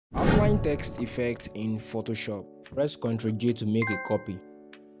Outline text effect in Photoshop. Press Ctrl J to make a copy.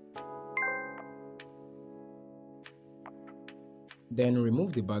 Then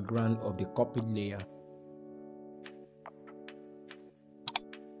remove the background of the copied layer.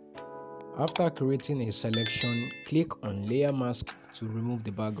 After creating a selection, click on Layer Mask to remove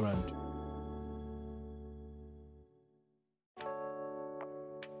the background.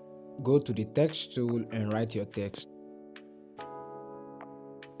 Go to the text tool and write your text.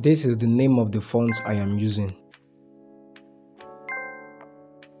 This is the name of the font I am using.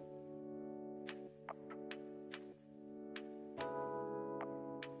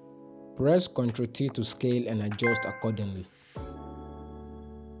 Press Ctrl T to scale and adjust accordingly.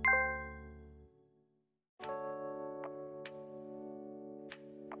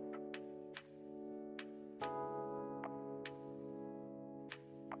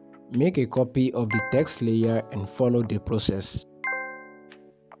 Make a copy of the text layer and follow the process.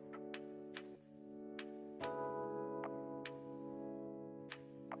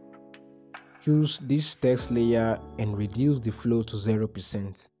 Choose this text layer and reduce the flow to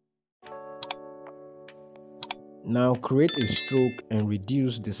 0%. Now create a stroke and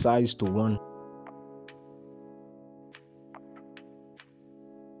reduce the size to 1.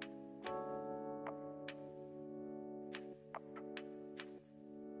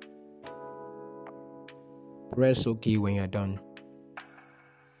 Press OK when you're done.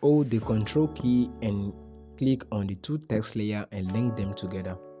 Hold the Ctrl key and click on the two text layers and link them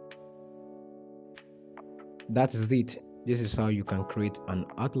together. That is it. This is how you can create an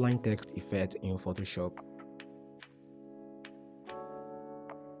outline text effect in Photoshop.